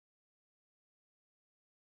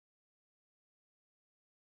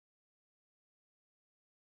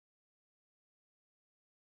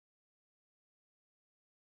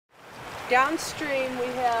Downstream we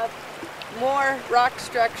have more rock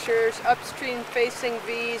structures, upstream facing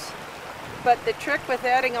V's, but the trick with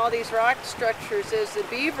adding all these rock structures is the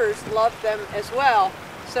beavers love them as well.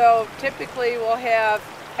 So typically we'll have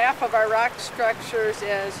half of our rock structures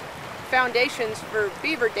as foundations for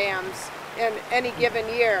beaver dams in any given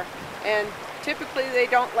year, and typically they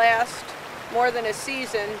don't last more than a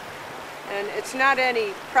season, and it's not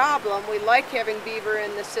any problem. We like having beaver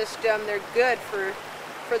in the system. They're good for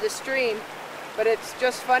the stream, but it's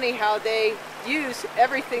just funny how they use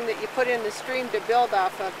everything that you put in the stream to build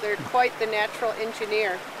off of. They're quite the natural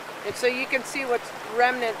engineer. And so you can see what's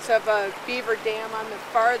remnants of a beaver dam on the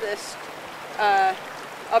farthest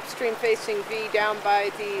upstream facing V down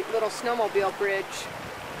by the little snowmobile bridge.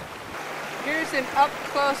 Here's an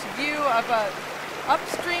up-close view of a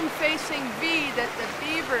upstream facing V that the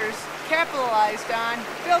beavers capitalized on,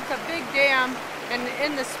 built a big dam, and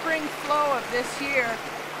in the spring flow of this year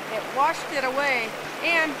it washed it away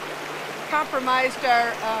and compromised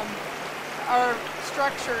our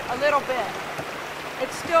structure a little bit.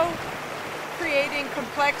 It's still creating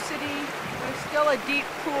complexity. There's still a deep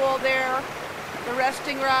pool there. The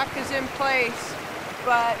resting rock is in place,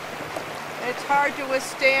 but it's hard to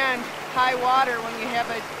withstand high water when you have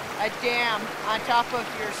a dam on top of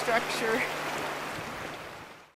your structure.